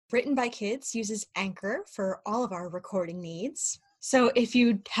Written by Kids uses Anchor for all of our recording needs. So if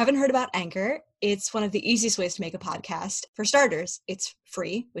you haven't heard about Anchor, it's one of the easiest ways to make a podcast. For starters, it's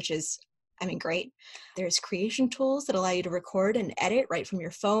free, which is, great. There's creation tools that allow you to record and edit right from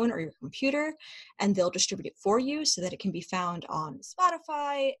your phone or your computer, and they'll distribute it for you so that it can be found on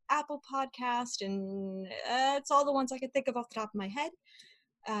Spotify, Apple Podcast, and it's all the ones I can think of off the top of my head.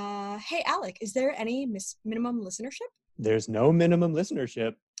 Hey, Alec, is there any minimum listenership? There's no minimum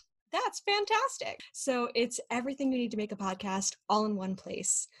listenership. That's fantastic. So it's everything you need to make a podcast all in one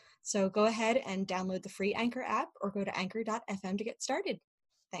place. So go ahead and download the free Anchor app or go to anchor.fm to get started.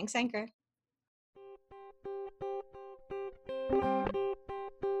 Thanks, Anchor.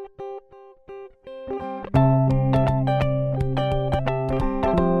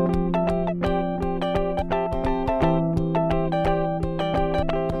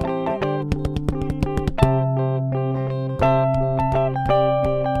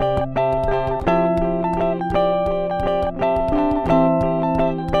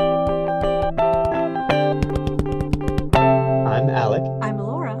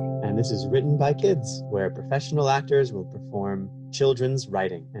 This is Written by Kids, where professional actors will perform children's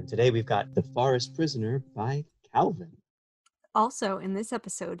writing. And today we've got The Forest Prisoner by Calvin. Also, in this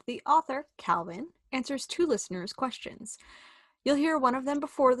episode, the author, Calvin, answers two listeners' questions. You'll hear one of them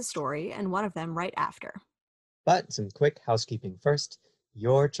before the story and one of them right after. But some quick housekeeping first.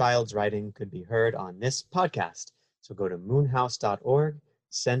 Your child's writing could be heard on this podcast. So go to moonhouse.org,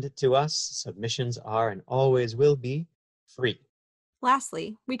 send it to us. Submissions are and always will be free.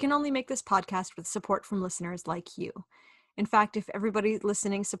 Lastly, we can only make this podcast with support from listeners like you. In fact, if everybody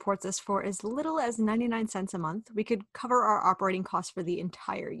listening supports us for as little as 99 cents a month, we could cover our operating costs for the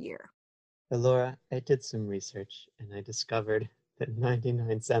entire year. Laura, I did some research and I discovered that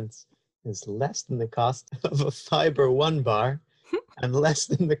 99 cents is less than the cost of a Fiber One bar and less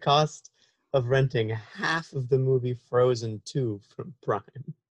than the cost of renting half of the movie Frozen 2 from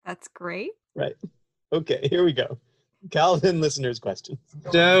Prime. That's great. Right. Okay, here we go. Calvin, listeners' questions.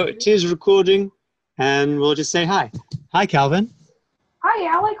 So it is recording, and we'll just say hi. Hi, Calvin. Hi,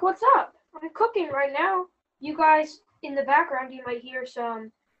 Alec. What's up? I'm cooking right now. You guys, in the background, you might hear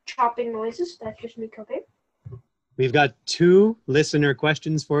some chopping noises. That's just me cooking. We've got two listener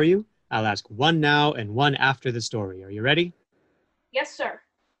questions for you. I'll ask one now and one after the story. Are you ready? Yes, sir.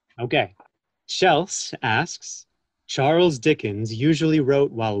 Okay. Chelsea asks, Charles Dickens usually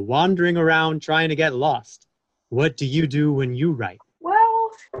wrote while wandering around trying to get lost. What do you do when you write?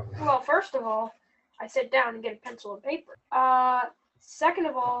 Well, first of all, I sit down and get a pencil and paper. Second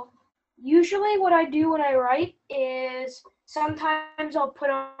of all, usually what I do when I write is sometimes I'll put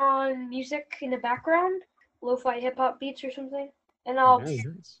on music in the background, lo-fi hip-hop beats or something, and I'll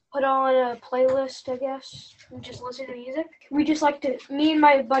put on a playlist, I guess, and just listen to music. We just like to, me and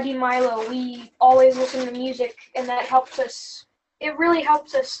my buddy Milo, we always listen to music, and that helps us, it really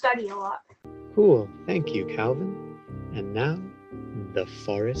helps us study a lot. Cool. Thank you, Calvin. And now, The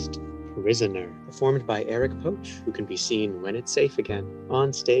Forest Prisoner, performed by Eric Poach, who can be seen when it's safe again,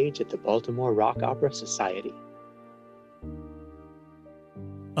 on stage at the Baltimore Rock Opera Society.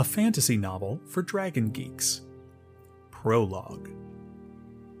 A fantasy novel for dragon geeks. Prologue.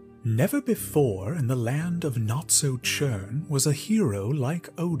 Never before in the land of Not-So-Churn was a hero like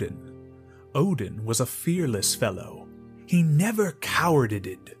Odin. Odin was a fearless fellow. He never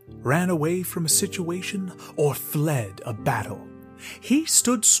cowarded, ran away from a situation, or fled a battle. He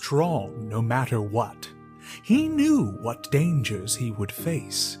stood strong no matter what. He knew what dangers he would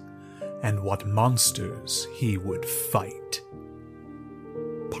face, and what monsters he would fight.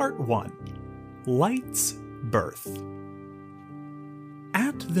 Part 1. Light's Birth.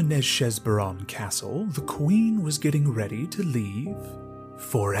 At the Nezshezbaron castle, the queen was getting ready to leave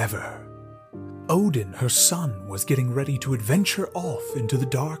forever. Odin, her son, was getting ready to adventure off into the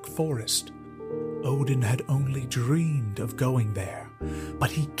dark forest. Odin had only dreamed of going there,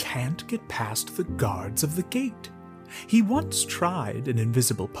 but he can't get past the guards of the gate. He once tried an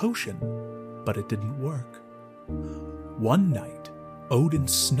invisible potion, but it didn't work. One night, Odin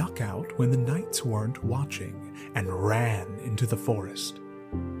snuck out when the knights weren't watching and ran into the forest.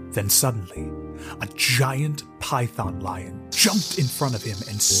 Then suddenly, a giant python lion jumped in front of him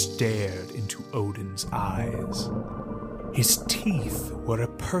and stared into Odin's eyes. His teeth were a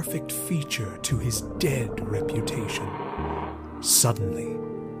perfect feature to his dead reputation. Suddenly,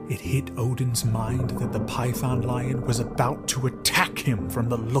 it hit Odin's mind that the python lion was about to attack him from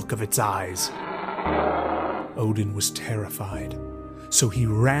the look of its eyes. Odin was terrified. So he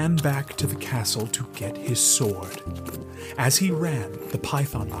ran back to the castle to get his sword. As he ran, the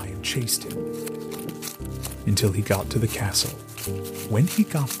python lion chased him until he got to the castle. When he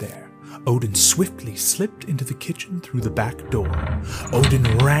got there, Odin swiftly slipped into the kitchen through the back door.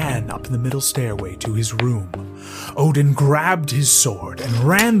 Odin ran up the middle stairway to his room. Odin grabbed his sword and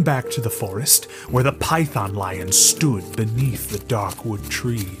ran back to the forest where the python lion stood beneath the dark wood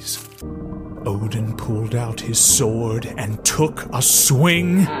trees. Odin pulled out his sword and took a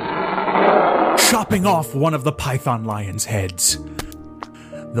swing, chopping off one of the python lion's heads.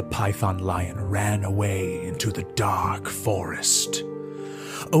 The python lion ran away into the dark forest.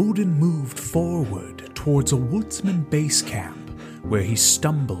 Odin moved forward towards a woodsman base camp, where he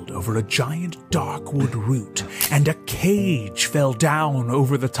stumbled over a giant dark wood root, and a cage fell down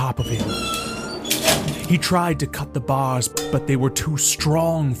over the top of him. He tried to cut the bars, but they were too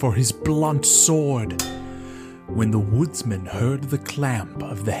strong for his blunt sword. When the woodsmen heard the clamp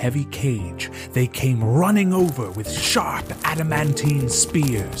of the heavy cage, they came running over with sharp adamantine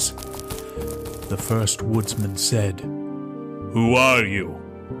spears. The first woodsman said, "Who are you?"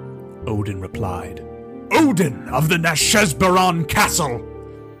 Odin replied, "Odin of the Nashesbaron Castle."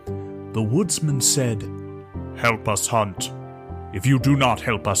 The woodsman said, "Help us hunt. If you do not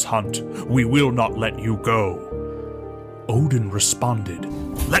help us hunt, we will not let you go." Odin responded,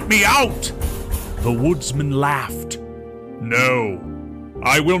 "Let me out!" The woodsman laughed. "No,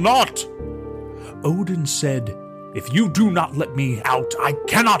 I will not." Odin said, "If you do not let me out, I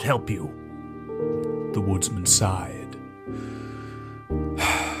cannot help you." The woodsman sighed.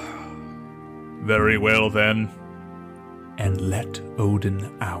 "Very well, then," and let Odin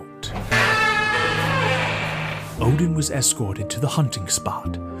out. Odin was escorted to the hunting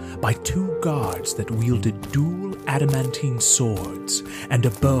spot by two guards that wielded dual adamantine swords and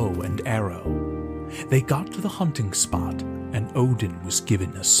a bow and arrow. They got to the hunting spot, and Odin was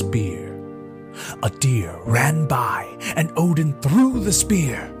given a spear. A deer ran by, and Odin threw the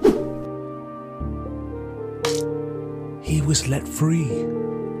spear. He was let free,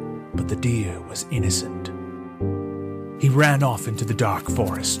 but the deer was innocent. He ran off into the dark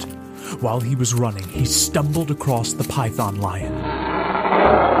forest. While he was running, he stumbled across the python lion.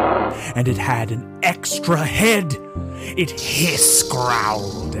 And it had an extra head. It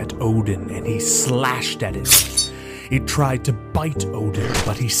hiss-growled at Odin, and he slashed at it. It tried to bite Odin,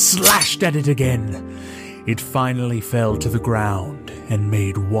 but he slashed at it again. It finally fell to the ground and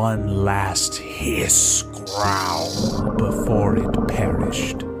made one last hiss-growl before it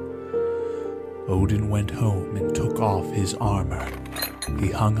perished. Odin went home and took off his armor. He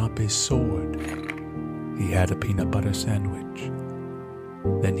hung up his sword. He had a peanut butter sandwich.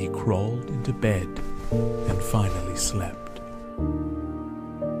 Then he crawled into bed and finally slept.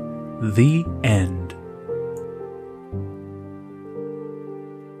 The end.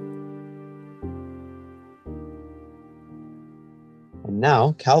 And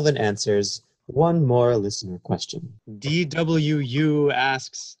now Calvin answers one more listener question. DWU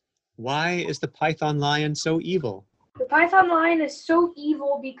asks, why is the python lion so evil? The python lion is so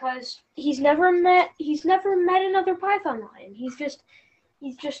evil because he's never met another python lion. He's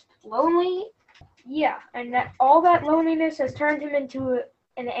just lonely. Yeah, and all that loneliness has turned him into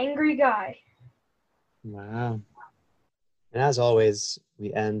an angry guy. Wow. And as always,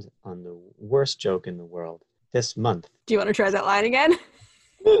 we end on the worst joke in the world this month. Do you want to try that line again?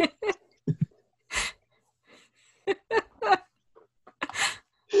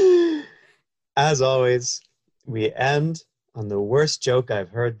 As always, we end on the worst joke I've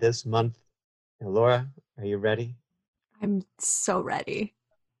heard this month. Now, Laura, are you ready? I'm so ready.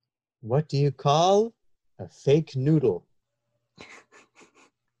 What do you call a fake noodle?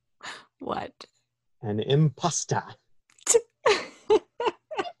 What? An impasta.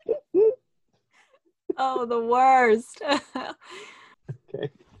 Oh, the worst. Okay.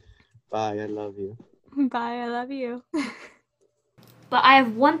 Bye, I love you. Bye, I love you. But I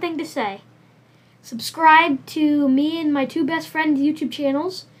have one thing to say. Subscribe to me and my two best friends' YouTube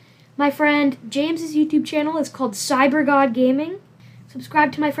channels. My friend James's YouTube channel is called CyberGod Gaming.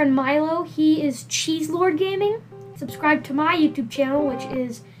 Subscribe to my friend Milo. He is Cheeselord Gaming. Subscribe to my YouTube channel, which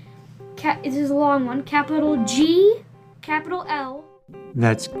is, this is a long one, capital G, capital L.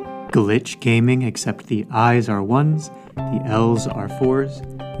 That's Glitch Gaming, except the I's are 1s, the L's are 4s,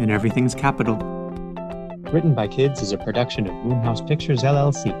 and everything's capital. Written by Kids is a production of Moonhouse Pictures,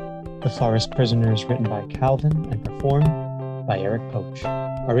 LLC. The Forest Prisoners, written by Calvin and performed by Eric Poach.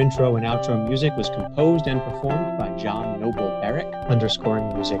 Our intro and outro music was composed and performed by John Noble Barrick.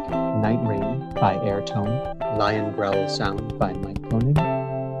 Underscoring music, Night Rain by Airtone. Lion Growl Sound by Mike Koenig.